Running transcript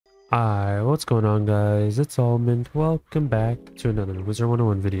Hi, what's going on guys? It's Almond. Welcome back to another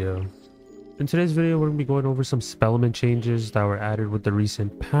Wizard101 video. In today's video, we're going to be going over some spellment changes that were added with the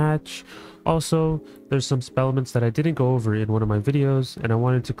recent patch. Also, there's some spellments that I didn't go over in one of my videos, and I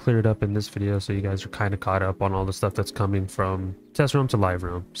wanted to clear it up in this video so you guys are kind of caught up on all the stuff that's coming from test room to live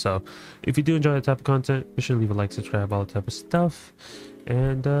room. So, if you do enjoy that type of content, be sure to leave a like, subscribe, all that type of stuff,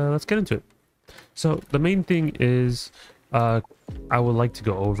 and let's get into it. So, the main thing is I would like to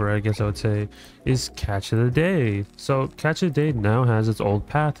go over, I guess I would say, is Catch of the Day. So Catch of the Day now has its old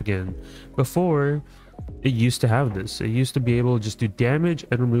path again. Before, it used to have this. It used to be able to just do damage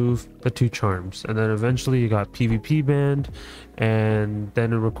and remove the 2 charms. And then eventually you got PvP banned, and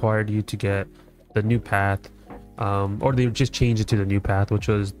then it required you to get the new path. Or they just changed it to the new path, which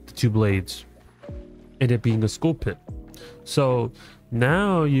was the 2 blades. And it being a school pit. So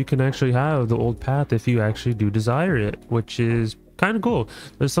now you can actually have the old path if you actually do desire it, which is kind of cool.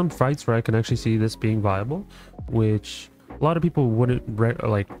 There's some fights where I can actually see this being viable, which a lot of people wouldn't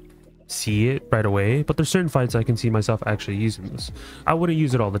like see it right away, but there's certain fights I can see myself actually using this. I wouldn't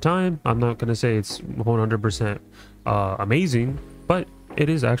use it all the time. I'm not going to say it's 100% amazing, but it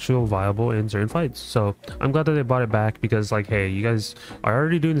is actually viable in certain fights. So I'm glad that they brought it back, because like, hey, you guys are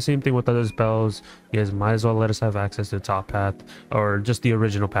already doing the same thing with other spells. You guys might as well let us have access to the top path, or just the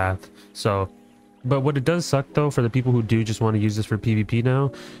original path. So, but what it does suck though, for the people who do just want to use this for PvP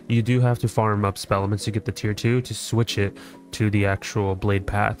now, you do have to farm up spell elements to get the tier 2 to switch it to the actual blade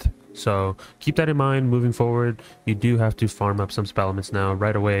path. So keep that in mind moving forward. You do have to farm up some spell elements now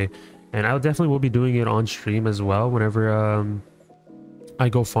right away, and I definitely will be doing it on stream as well whenever I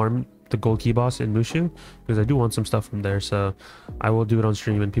go farm the gold key boss in Mushu, because I do want some stuff from there. So I will do it on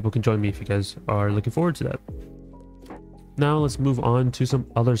stream, and people can join me if you guys are looking forward to that. Now let's move on to some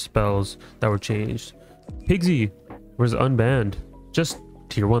other spells that were changed. Pigsy was unbanned, just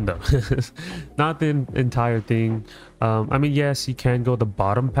tier 1 though. Not the entire thing. I mean, yes, you can go the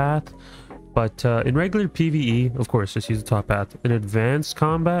bottom path, but in regular PvE, of course, just use the top path. In advanced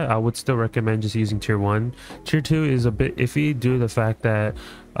combat, I would still recommend just using tier 1. Tier 2 is a bit iffy due to the fact that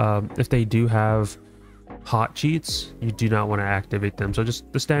if they do have hot cheats, you do not want to activate them. So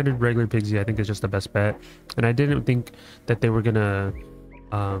just the standard regular Pigsy, I think, is just the best bet. And I didn't think that they were gonna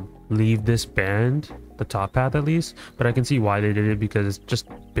leave this banned, the top path at least, but I can see why they did it, because it's just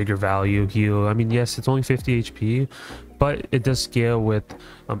bigger value heal. I mean, yes, it's only 50 HP, but it does scale with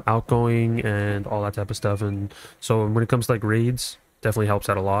outgoing and all that type of stuff. And so when it comes to like raids, definitely helps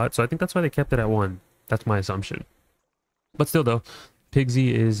out a lot. So I think that's why they kept it at 1. That's my assumption. But still though,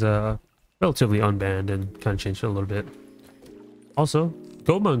 Pigsy is relatively unbanned and kind of changed it a little bit. Also,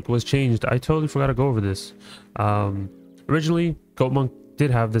 Goat Monk was changed. I totally forgot to go over this. Originally, Goat Monk did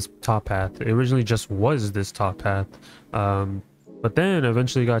have this top path. It originally just was this top path, but then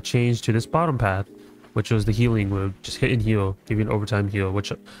eventually got changed to this bottom path, which was the healing mode. Just hit and heal, give you an overtime heal, which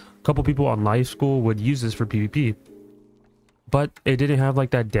a couple people on live school would use this for PvP. But it didn't have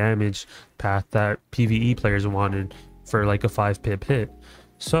like that damage path that PvE players wanted for like a 5-pip hit.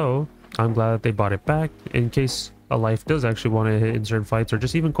 So I'm glad that they brought it back. In case a life does actually want to hit in certain fights, or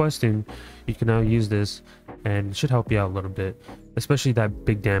just even questing, you can now use this, and it should help you out a little bit, especially that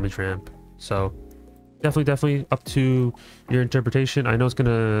big damage ramp. So definitely up to your interpretation. I know it's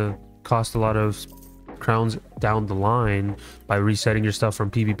gonna cost a lot of crowns down the line by resetting your stuff from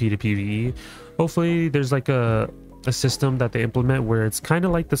PvP to PvE. Hopefully there's like a system that they implement where it's kind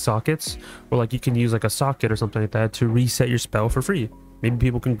of like the sockets, where like you can use like a socket or something like that to reset your spell for free. Maybe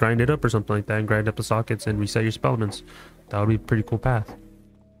people can grind it up or something like that, and grind up the sockets and reset your spell elements. That would be a pretty cool path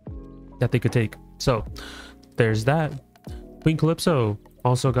that they could take. So there's that. Queen Calypso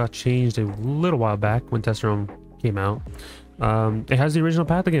also got changed a little while back when Test Room came out. It has the original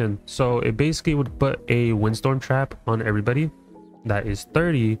path again. So it basically would put a windstorm trap on everybody. That is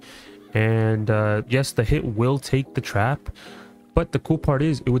 30. And yes, the hit will take the trap, but the cool part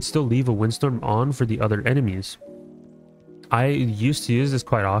is it would still leave a windstorm on for the other enemies. I used to use this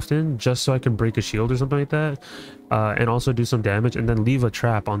quite often just so I can break a shield or something like that, and also do some damage and then leave a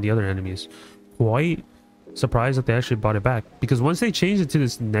trap on the other enemies. Quite surprised that they actually brought it back, because once they changed it to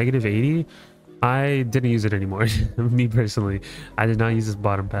this -80, I didn't use it anymore. Me personally, I did not use this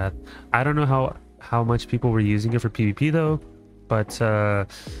bottom path. I don't know how much people were using it for PvP though, but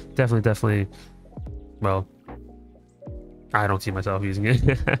definitely, well, I don't see myself using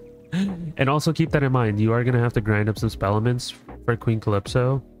it. And also keep that in mind, you are going to have to grind up some spell elements for Queen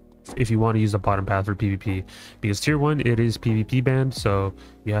Calypso if you want to use the bottom path for PvP, because tier 1 it is PvP banned, so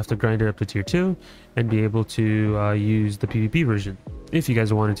you have to grind it up to tier 2 and be able to use the PvP version if you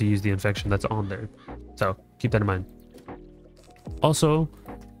guys wanted to use the infection that's on there. So keep that in mind. Also,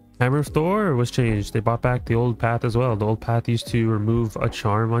 Hammer of Thor was changed. They brought back the old path as well. The old path used to remove a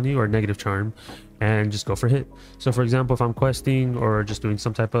charm on you, or a negative charm, and just go for hit. So for example, if I'm questing or just doing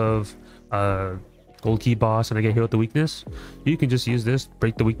some type of gold key boss and I get hit with the weakness, you can just use this,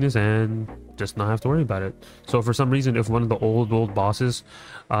 break the weakness, and just not have to worry about it. So for some reason, if one of the old bosses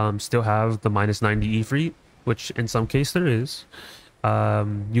still have the -90 Efreet, which in some case there is,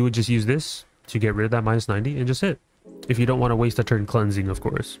 you would just use this to get rid of that -90 and just hit, if you don't want to waste a turn cleansing, of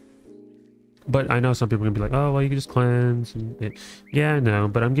course. But I know some people are gonna be like, oh well, you can just cleanse. Yeah, I know,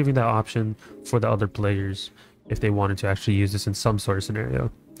 but I'm giving that option for the other players if they wanted to actually use this in some sort of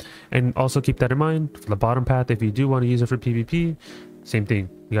scenario. And also keep that in mind for the bottom path. If you do want to use it for PvP, same thing,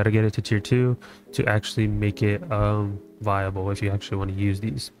 you got to get it to tier 2 to actually make it viable if you actually want to use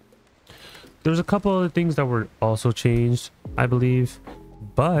these. There's a couple other things that were also changed, I believe,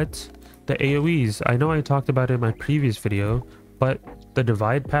 but the AoEs, I know I talked about it in my previous video, but the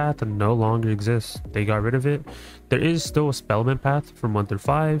divide path no longer exists. They got rid of it. There is still a spellment path from 1 through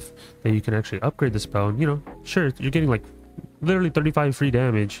 5 that you can actually upgrade the spell, and you know, sure, you're getting like literally 35 free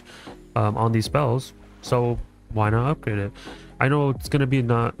damage on these spells, so why not upgrade it? I know it's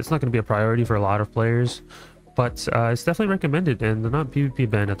not gonna be a priority for a lot of players, but it's definitely recommended, and they're not PvP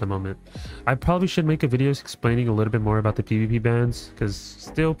banned at the moment. I probably should make a video explaining a little bit more about the PvP bans, because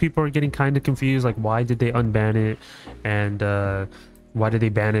still people are getting kind of confused, like why did they unban it, and why did they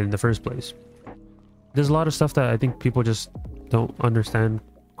ban it in the first place. There's a lot of stuff that I think people just don't understand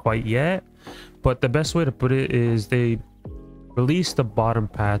quite yet, but the best way to put it is they released the bottom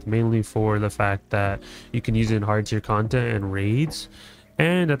path mainly for the fact that you can use it in hard tier content and raids,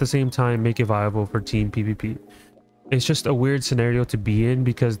 and at the same time make it viable for team PvP. It's just a weird scenario to be in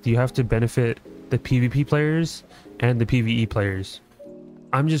because you have to benefit the PvP players and the PvE players.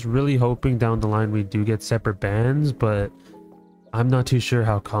 I'm just really hoping down the line we do get separate bans, but I'm not too sure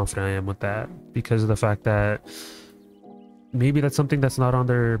how confident I am with that because of the fact that maybe that's something that's not on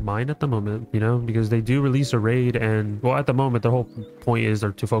their mind at the moment, you know, because they do release a raid, and well, at the moment the whole point is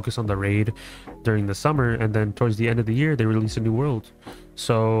to focus on the raid during the summer, and then towards the end of the year they release a new world.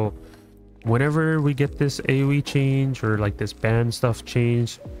 So whenever we get this AoE change or like this ban stuff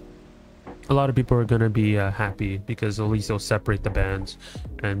change, a lot of people are gonna be happy because at least they'll separate the bans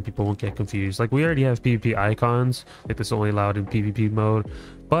and people won't get confused. Like we already have PvP icons, like this only allowed in PvP mode,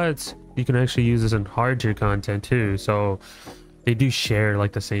 but you can actually use this in hard tier content too, so they do share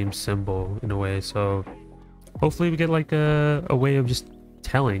like the same symbol in a way. So hopefully we get like a way of just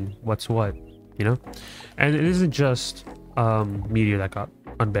telling what's what, you know. And it isn't just Meteor that got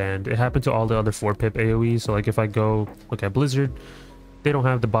unbanned, it happened to all the other 4-pip AoEs. So like if I go look at Blizzard, they don't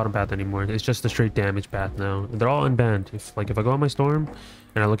have the bottom path anymore, it's just the straight damage path now, and they're all unbanned. If I go on my Storm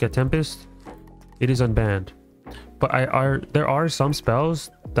and I look at Tempest, it is unbanned. But there are some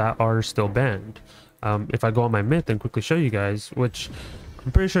spells that are still banned. If I go on my Myth and quickly show you guys, which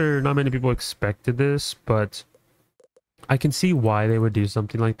I'm pretty sure not many people expected this, but I can see why they would do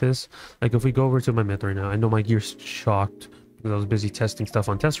something like this. Like if we go over to my Myth right now, I know my gear's shocked because I was busy testing stuff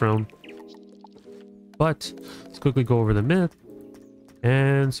on Test Realm, but let's quickly go over the Myth.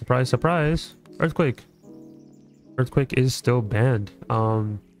 And surprise, surprise, Earthquake is still banned.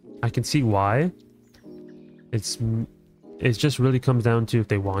 I can see why. It just really comes down to if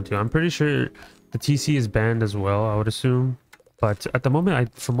they want to. I'm pretty sure the TC is banned as well, I would assume, but at the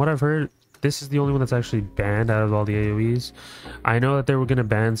moment, from what I've heard, this is the only one that's actually banned out of all the AoEs. I know that they were going to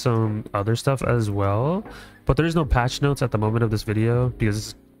ban some other stuff as well, but there's no patch notes at the moment of this video because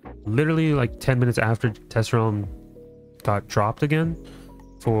it's literally like 10 minutes after Test Realm got dropped again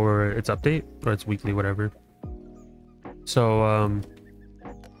for its update, or its weekly, whatever. So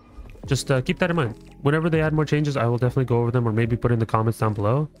just keep that in mind. Whenever they add more changes, I will definitely go over them, or maybe put in the comments down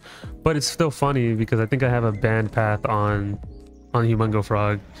below. But it's still funny because I think I have a banned path on Humungo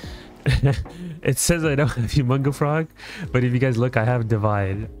Frog. It says I don't have Humungo Frog, but if you guys look, I have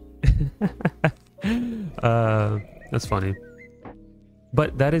Divide. That's funny.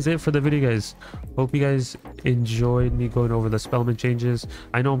 But that is it for the video, guys. Hope you guys enjoyed me going over the spellman changes.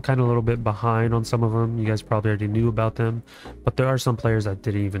 I know I'm kind of a little bit behind on some of them. You guys probably already knew about them, but there are some players that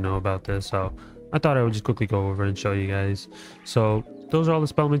didn't even know about this, so I thought I would just quickly go over and show you guys. So those are all the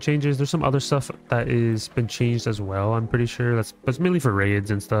spellman changes. There's some other stuff that is been changed as well, I'm pretty sure. That's mainly for raids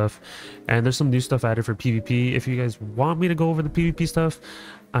and stuff, and there's some new stuff added for PvP. If you guys want me to go over the PvP stuff,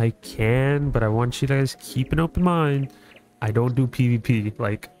 I can, but I want you guys keep an open mind. I don't do PvP.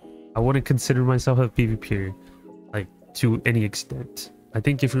 Like, I wouldn't consider myself a PvPer, like, to any extent. I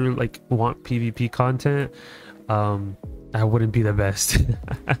think if you like want PvP content, that wouldn't be the best.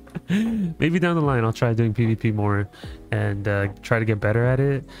 Maybe down the line I'll try doing PvP more and try to get better at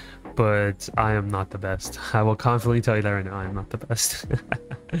it, but I am not the best. I will confidently tell you that right now. I am not the best.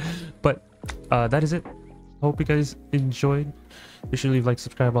 But that is it. Hope you guys enjoyed. Be sure to leave, like,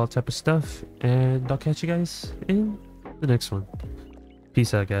 subscribe, all that type of stuff, and I'll catch you guys in the next one.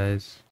 Peace out, guys.